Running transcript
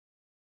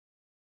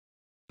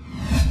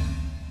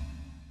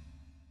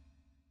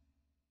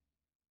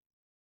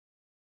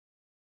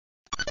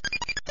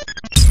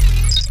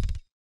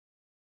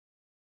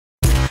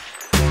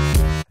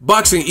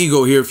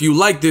Boxingego here. If you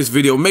like this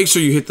video, make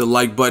sure you hit the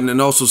like button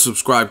and also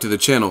subscribe to the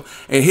channel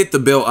and hit the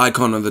bell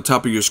icon on the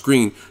top of your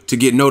screen to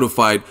get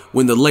notified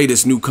when the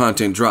latest new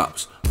content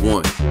drops.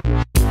 1.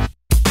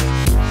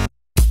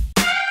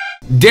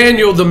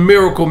 Daniel the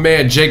Miracle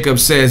Man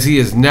Jacobs says he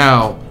is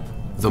now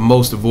the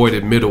most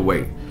avoided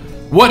middleweight.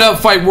 What up,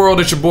 fight world?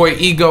 It's your boy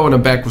Ego, and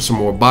I'm back with some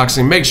more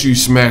boxing. Make sure you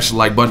smash the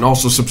like button.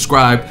 Also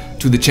subscribe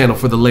to the channel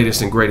for the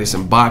latest and greatest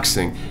in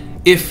boxing.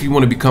 If you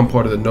want to become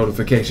part of the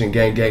notification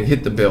gang,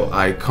 hit the bell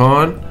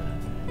icon.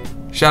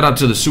 Shout out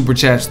to the super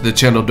chats, the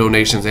channel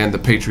donations, and the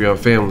Patreon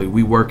family.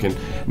 We working.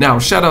 Now,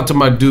 shout out to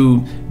my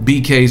dude,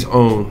 BK's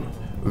own,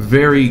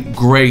 very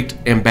great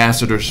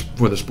ambassadors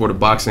for the sport of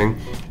boxing.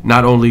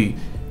 Not only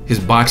his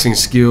boxing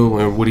skill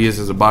and what he is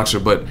as a boxer,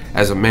 but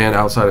as a man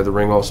outside of the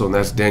ring also, and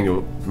that's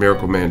Daniel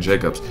Miracle Man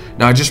Jacobs.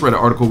 Now, I just read an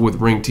article with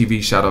Ring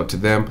TV. Shout out to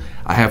them.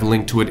 I have a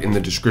link to it in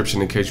the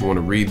description in case you want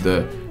to read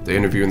the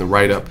interview and the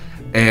write-up.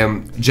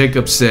 And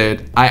Jacob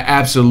said, I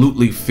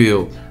absolutely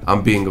feel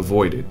I'm being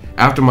avoided.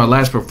 After my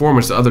last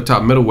performance, the other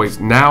top middleweights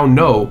now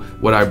know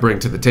what I bring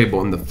to the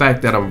table. And the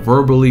fact that I'm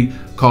verbally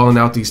calling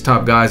out these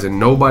top guys and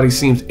nobody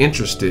seems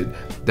interested,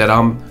 that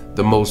I'm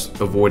the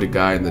most avoided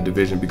guy in the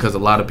division, because a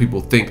lot of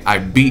people think I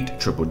beat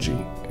Triple G,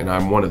 and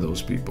I'm one of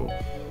those people.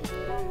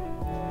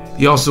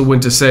 He also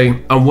went to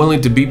say, I'm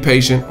willing to be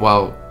patient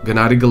while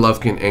Gennady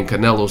Golovkin and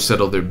Canelo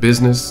settle their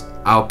business.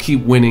 I'll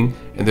keep winning,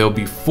 and they'll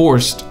be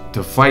forced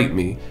to fight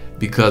me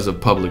because of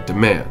public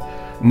demand.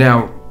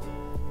 Now,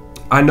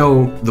 I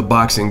know the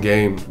boxing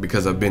game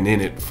because I've been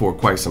in it for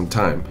quite some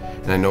time,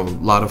 and I know a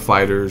lot of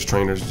fighters,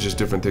 trainers, just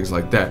different things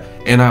like that,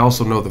 and I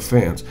also know the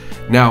fans.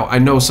 Now, I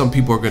know some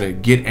people are gonna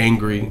get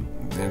angry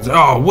and say,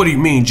 oh, what do you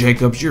mean,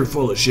 Jacobs, you're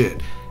full of shit.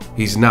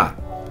 He's not,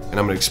 and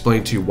I'm gonna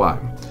explain to you why.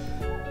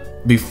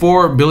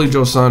 Before Billy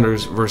Joe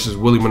Saunders versus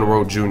Willie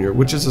Monroe Jr.,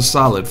 which is a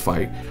solid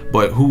fight,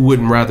 but who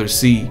wouldn't rather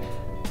see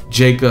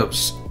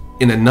Jacobs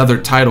in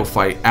another title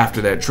fight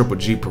after that Triple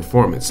G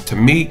performance? To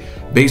me,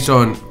 based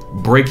on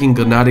breaking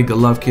Gennady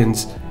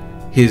Golovkin's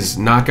his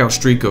knockout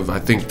streak of, I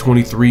think,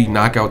 23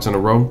 knockouts in a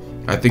row,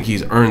 I think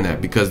he's earned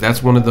that, because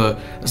that's one of the,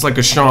 it's like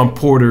a Sean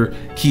Porter,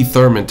 Keith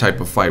Thurman type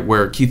of fight,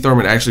 where Keith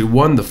Thurman actually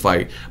won the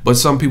fight, but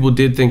some people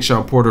did think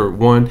Sean Porter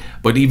won.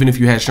 But even if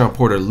you had Sean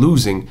Porter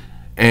losing,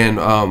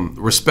 and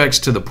respects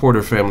to the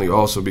Porter family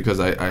also, because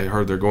I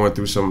heard they're going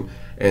through some,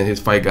 and his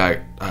fight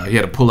guy, he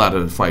had to pull out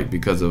of the fight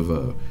because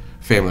of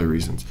family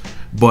reasons.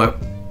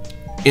 But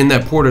in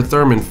that Porter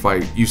Thurman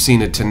fight, you've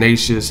seen a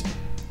tenacious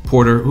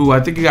Porter who, I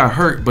think he got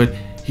hurt, but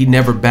he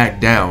never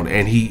backed down,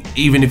 and he,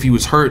 even if he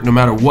was hurt, no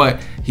matter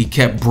what, he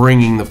kept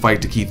bringing the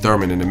fight to Keith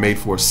Thurman, and it made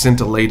for a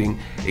scintillating,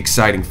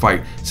 exciting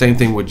fight. Same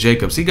thing with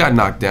Jacobs. He got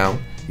knocked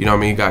down, you know what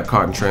I mean? He got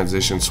caught in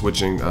transition,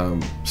 switching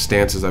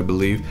stances, I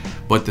believe.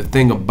 But the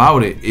thing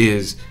about it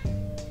is,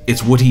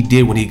 it's what he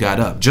did when he got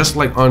up. Just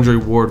like Andre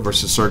Ward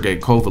versus Sergey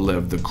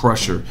Kovalev, the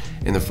crusher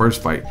in the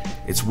first fight.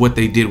 It's what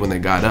they did when they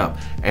got up.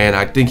 And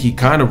I think he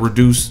kind of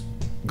reduced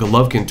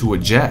Golovkin to a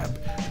jab.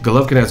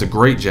 Golovkin has a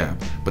great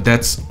jab, but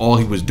that's all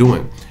he was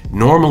doing.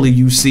 Normally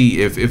you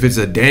see, if it's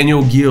a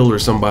Daniel Gill or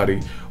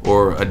somebody,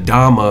 or a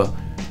Dama,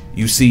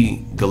 you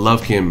see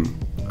Golovkin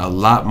a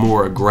lot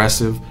more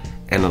aggressive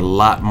and a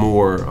lot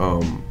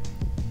more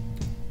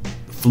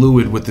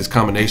fluid with his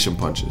combination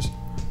punches,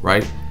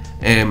 right?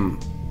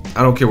 And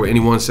I don't care what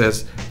anyone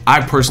says.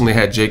 I personally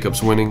had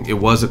Jacobs winning. It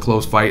was a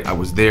close fight. I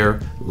was there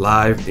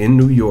live in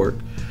New York.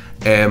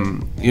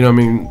 And, you know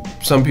what I mean,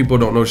 some people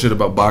don't know shit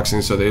about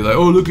boxing, so they're like,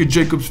 oh, look at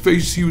Jacobs'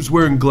 face, he was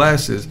wearing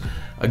glasses.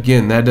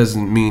 Again, that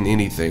doesn't mean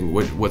anything.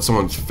 What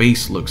someone's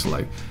face looks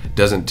like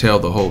doesn't tell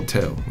the whole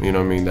tale. You know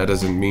what I mean? That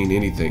doesn't mean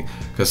anything.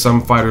 Because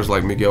some fighters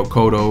like Miguel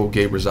Cotto,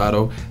 Gabe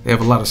Rosado, they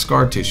have a lot of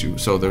scar tissue.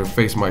 So their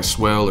face might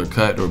swell or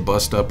cut or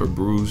bust up or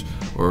bruise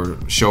or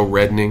show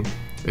reddening.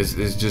 It's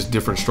just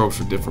different strokes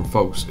for different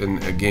folks.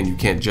 And again, you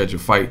can't judge a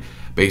fight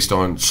based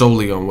on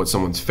solely on what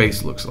someone's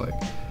face looks like.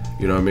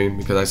 You know what I mean?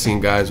 Because I've seen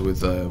guys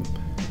with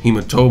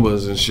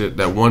hematomas and shit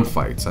that won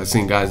fights. I've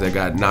seen guys that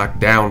got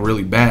knocked down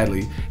really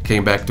badly,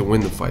 came back to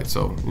win the fight.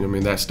 So, you know what I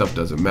mean? That stuff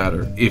doesn't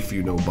matter if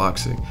you know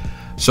boxing.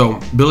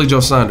 So, Billy Joe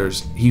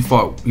Saunders, he's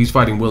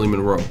fighting Willie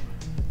Monroe.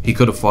 He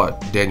could have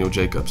fought Daniel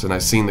Jacobs, and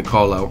I've seen the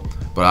call out,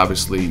 but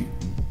obviously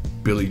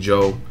Billy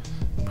Joe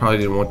probably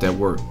didn't want that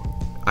work.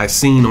 I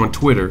seen on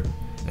Twitter,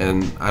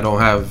 and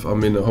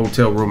I'm in the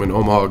hotel room in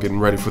Omaha getting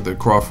ready for the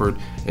Crawford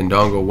and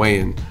Dongo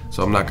weigh-in,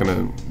 so I'm not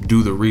gonna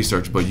do the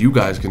research, but you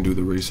guys can do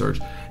the research.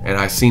 And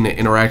I seen an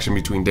interaction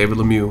between David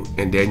Lemieux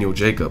and Daniel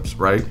Jacobs,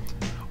 right,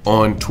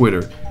 on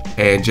Twitter.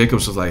 And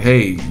Jacobs was like,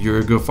 hey, you're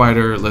a good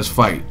fighter, let's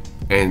fight.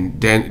 And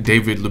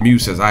David Lemieux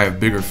says, I have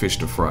bigger fish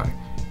to fry.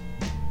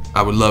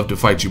 I would love to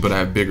fight you, but I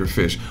have bigger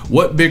fish.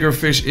 What bigger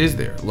fish is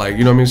there? Like,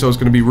 you know what I mean? So it's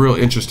gonna be real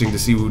interesting to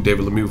see who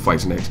David Lemieux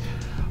fights next.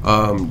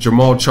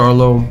 Jamal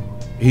Charlo,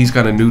 he's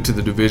kind of new to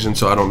the division,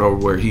 so I don't know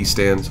where he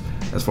stands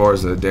as far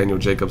as the Daniel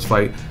Jacobs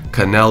fight.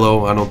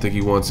 Canelo, I don't think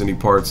he wants any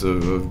parts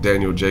of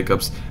Daniel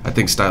Jacobs. I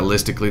think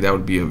stylistically that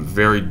would be a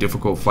very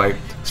difficult fight,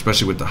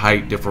 especially with the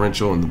height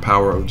differential and the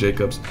power of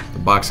Jacobs, the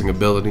boxing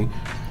ability.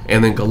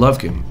 And then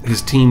Golovkin,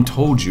 his team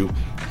told you.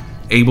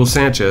 Abel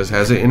Sanchez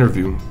has an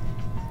interview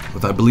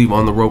with, I believe,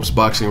 On the Ropes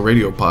Boxing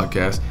Radio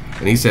podcast,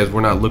 and he says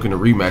we're not looking to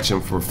rematch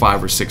him for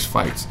 5 or 6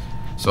 fights.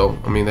 So,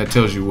 I mean, that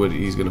tells you what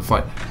he's going to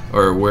fight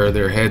or where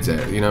their head's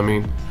at, you know what I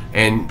mean?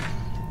 And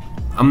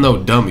I'm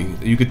no dummy.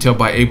 You could tell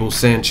by Abel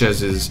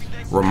Sanchez's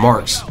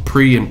remarks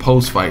pre and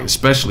post fight,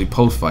 especially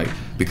post fight,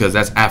 because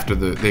that's after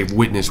they've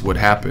witnessed what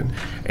happened.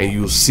 And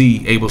you'll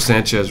see Abel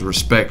Sanchez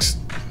respects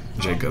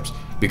Jacobs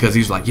because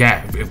he's like,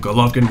 yeah, if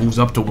Golovkin moves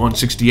up to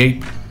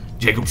 168,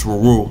 Jacobs will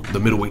rule the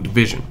middleweight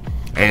division.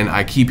 And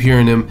I keep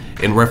hearing him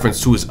in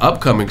reference to his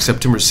upcoming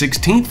September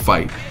 16th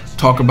fight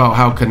talk about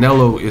how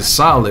Canelo is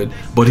solid,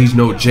 but he's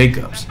no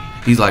Jacobs.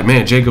 He's like,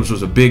 man, Jacobs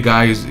was a big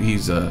guy.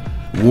 He's a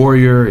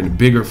warrior in a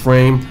bigger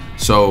frame.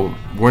 So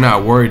we're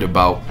not worried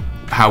about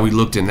how he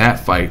looked in that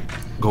fight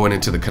going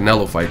into the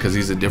Canelo fight because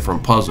he's a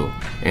different puzzle.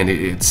 And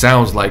it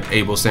sounds like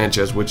Abel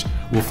Sanchez, which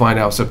we'll find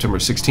out September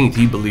 16th,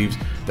 he believes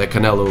that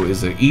Canelo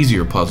is an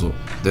easier puzzle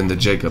than the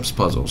Jacobs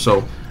puzzle.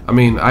 So, I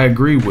mean, I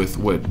agree with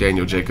what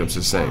Daniel Jacobs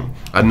is saying.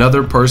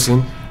 Another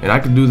person, and I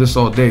could do this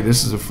all day.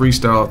 This is a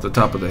freestyle off the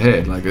top of the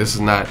head. Like, this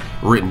is not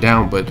written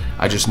down, but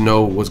I just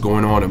know what's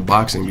going on in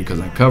boxing because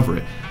I cover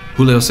it.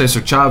 Julio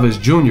Cesar Chavez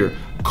Jr.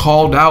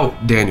 called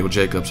out Daniel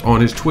Jacobs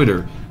on his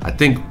Twitter, I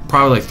think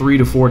probably like 3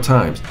 to 4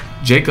 times.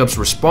 Jacobs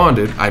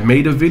responded. I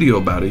made a video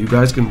about it. You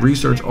guys can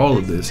research all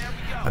of this.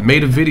 I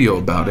made a video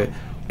about it,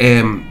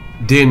 and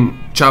then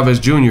Chavez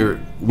Jr.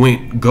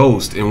 went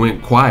ghost and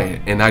went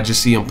quiet, and I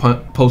just see him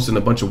posting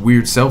a bunch of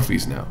weird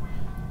selfies now.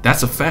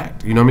 That's a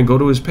fact. You know what I mean? Go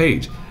to his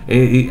page.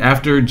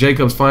 After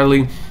Jacobs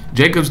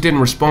didn't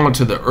respond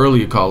to the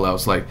earlier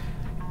call-outs. Like,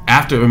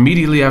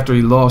 immediately after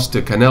he lost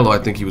to Canelo,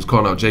 I think he was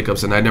calling out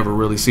Jacobs, and I never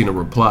really seen a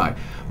reply.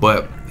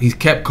 But he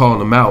kept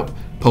calling him out,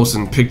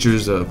 posting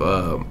pictures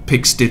of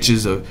pick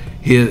stitches of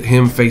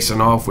him facing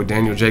off with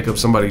Daniel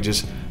Jacobs. Somebody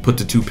just put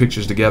the 2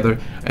 pictures together,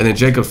 and then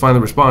Jacobs finally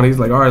responded. He's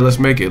like, all right, let's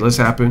make it. Let's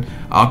happen.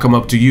 I'll come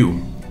up to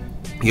you.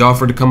 He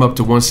offered to come up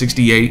to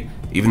 168,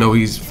 even though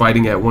he's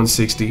fighting at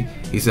 160.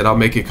 He said, I'll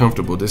make it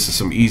comfortable. This is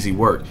some easy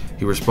work.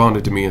 He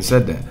responded to me and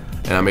said that,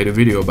 and I made a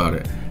video about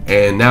it.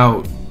 And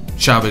now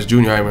Chavez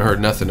Jr., I haven't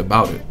heard nothing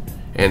about it.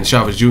 And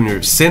Chavez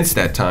Jr., since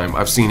that time,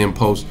 I've seen him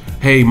post,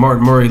 hey,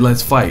 Martin Murray,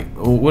 let's fight.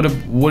 What do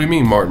you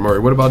mean, Martin Murray?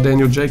 What about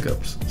Daniel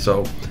Jacobs?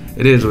 So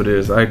it is what it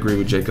is. I agree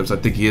with Jacobs. I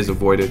think he is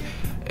avoided,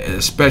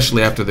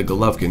 especially after the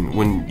Golovkin.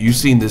 When you've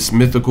seen this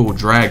mythical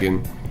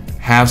dragon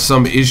have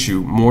some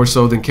issue, more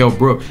so than Kell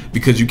Brook,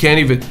 because you can't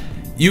even,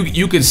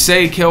 you could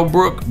say Kell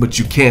Brook, but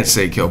you can't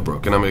say Kell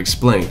Brook, and I'm going to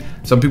explain.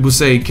 Some people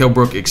say Kell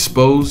Brook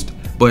exposed,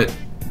 but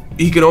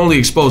he could only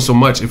expose so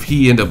much if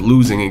he end up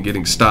losing and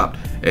getting stopped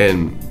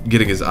and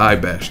getting his eye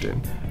bashed in.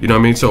 You know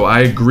what I mean? So I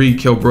agree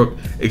Kell Brook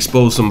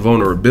exposed some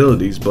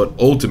vulnerabilities, but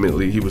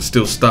ultimately he was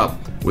still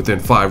stopped within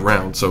 5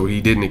 rounds. So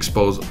he didn't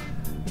expose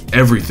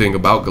everything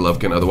about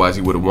Golovkin, otherwise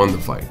he would have won the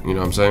fight. You know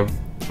what I'm saying?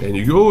 And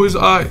you go, his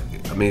eye.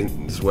 I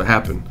mean, this is what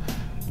happened.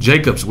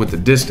 Jacobs went the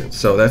distance,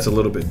 so that's a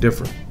little bit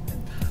different.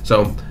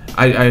 So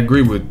I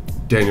agree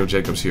with Daniel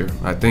Jacobs here.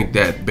 I think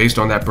that based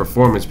on that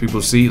performance,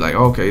 people see like,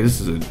 okay,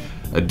 this is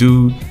a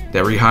dude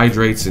that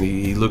rehydrates and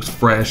he looks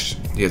fresh.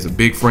 He has a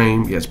big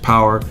frame. He has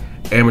power,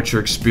 amateur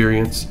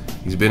experience.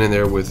 He's been in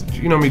there with,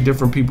 you know,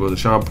 different people, the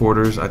Sean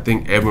Porters, I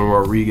think Edwin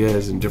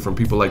Rodriguez and different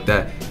people like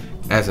that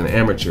as an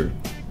amateur.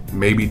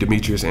 Maybe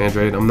Demetrius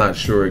Andrade. I'm not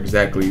sure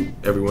exactly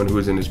everyone who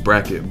is in this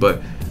bracket,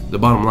 but the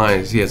bottom line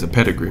is he has a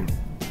pedigree.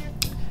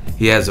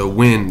 He has a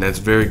win that's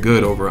very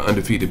good over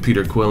undefeated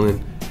Peter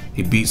Quillen.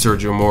 He beat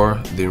Sergio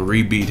Mora, then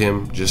re-beat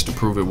him just to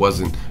prove it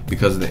wasn't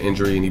because of the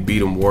injury, and he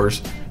beat him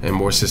worse and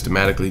more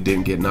systematically,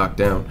 didn't get knocked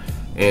down.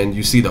 And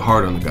you see the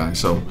heart on the guy.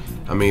 So,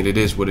 I mean, it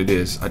is what it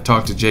is. I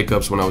talked to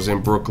Jacobs when I was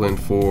in Brooklyn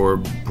for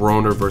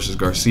Broner versus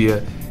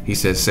Garcia. He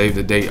said, save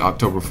the date,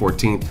 October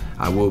 14th.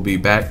 I will be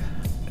back.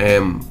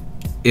 And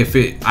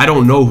I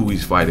don't know who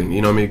he's fighting.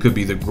 You know what I mean? It could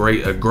be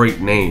a great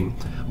name.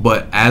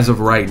 But as of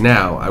right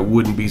now, I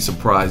wouldn't be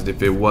surprised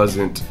if it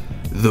wasn't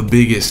the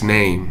biggest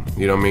name.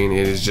 You know what I mean?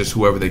 It is just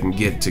whoever they can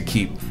get to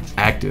keep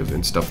active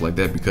and stuff like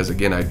that, because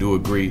again, I do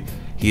agree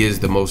he is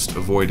the most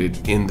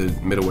avoided in the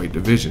middleweight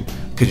division,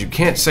 because you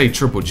can't say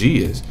Triple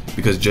G is,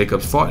 because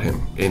Jacobs fought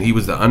him and he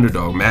was the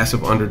underdog,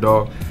 massive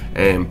underdog,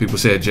 and people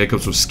said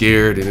Jacobs was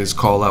scared and his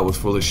call out was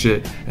full of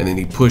shit, and then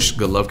he pushed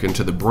Golovkin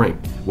to the brink,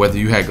 whether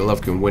you had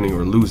Golovkin winning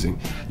or losing.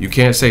 You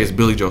can't say it's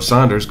Billy Joe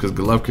Saunders, because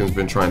Golovkin's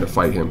been trying to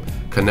fight him.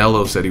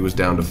 Canelo said he was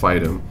down to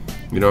fight him.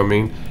 You know what I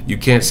mean? You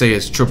can't say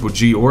it's Triple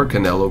G or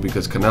Canelo,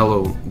 because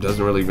Canelo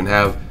doesn't really even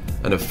have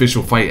an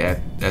official fight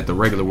at the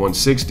regular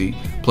 160.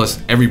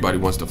 Plus, everybody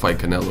wants to fight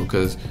Canelo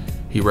because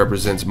he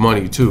represents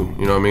money too.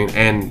 You know what I mean?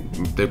 And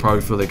they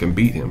probably feel they can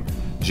beat him.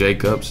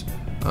 Jacobs,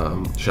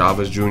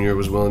 Chavez Jr.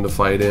 was willing to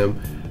fight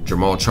him.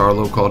 Jamal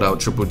Charlo called out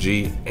Triple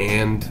G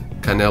and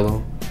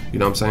Canelo. You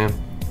know what I'm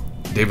saying?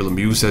 David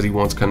Lemieux says he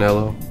wants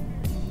Canelo,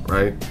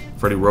 right?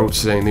 Freddie Roach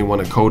saying they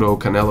want a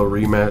Cotto-Canelo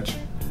rematch.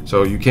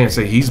 So you can't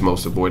say he's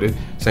most avoided.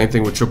 Same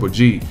thing with Triple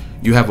G.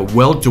 You have a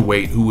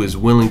welterweight who is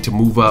willing to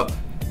move up,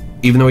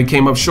 even though he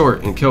came up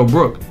short in Kell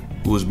Brook.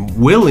 who is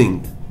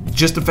willing,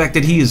 just the fact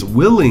that he is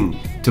willing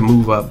to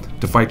move up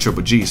to fight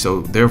Triple G.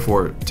 So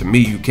therefore, to me,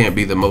 you can't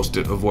be the most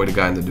avoided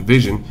guy in the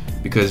division,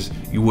 because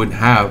you wouldn't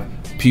have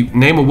people.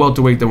 Name a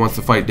welterweight that wants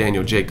to fight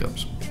Daniel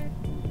Jacobs.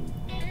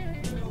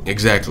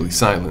 Exactly,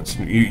 silence.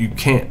 You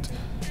can't.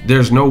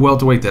 There's no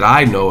welterweight that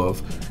I know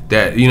of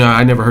that, you know,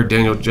 I never heard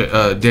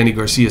Danny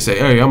Garcia say,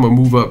 hey, I'm gonna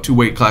move up 2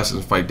 weight classes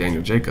and fight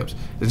Daniel Jacobs.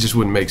 That just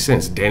wouldn't make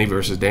sense. Danny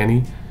versus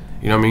Danny,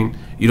 you know what I mean?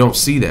 You don't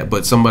see that,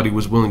 but somebody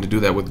was willing to do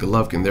that with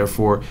Golovkin.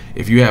 Therefore,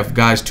 if you have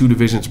guys 2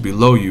 divisions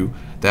below you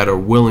that are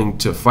willing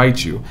to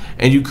fight you,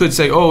 and you could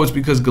say, oh, it's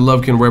because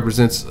Golovkin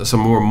represents some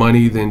more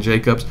money than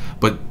Jacobs,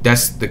 but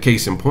that's the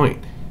case in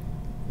point.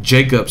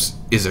 Jacobs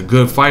is a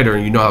good fighter,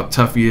 and you know how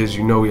tough he is,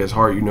 you know he has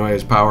heart, you know he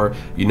has power,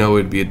 you know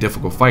it'd be a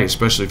difficult fight,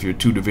 especially if you're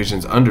 2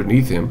 divisions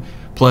underneath him.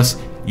 Plus,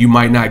 you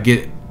might not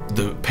get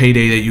the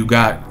payday that you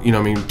got, you know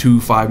what I mean,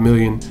 2-5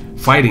 million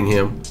fighting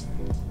him.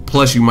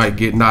 Plus, you might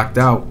get knocked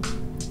out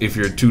if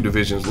you're 2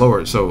 divisions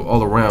lower. So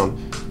all around,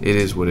 it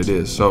is what it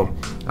is. So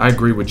I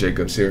agree with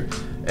Jacobs here.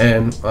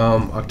 And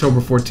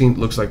October 14th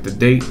looks like the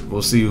date.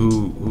 We'll see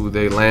who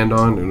they land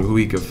on and who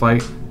he could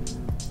fight.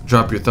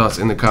 Drop your thoughts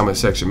in the comment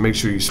section. Make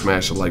sure you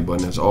smash the like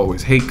button as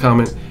always. Hate,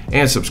 comment,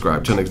 and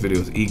subscribe. Till next video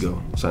with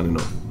Ego, signing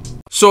off.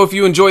 So if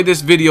you enjoyed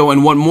this video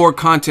and want more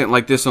content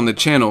like this on the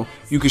channel,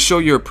 you can show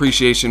your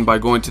appreciation by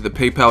going to the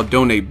PayPal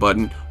donate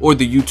button or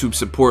the YouTube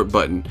support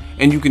button,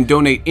 and you can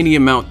donate any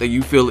amount that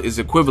you feel is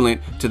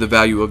equivalent to the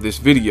value of this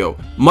video.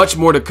 Much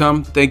more to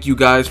come. Thank you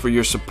guys for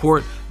your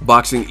support.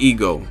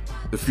 Boxingego,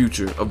 the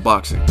future of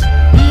boxing.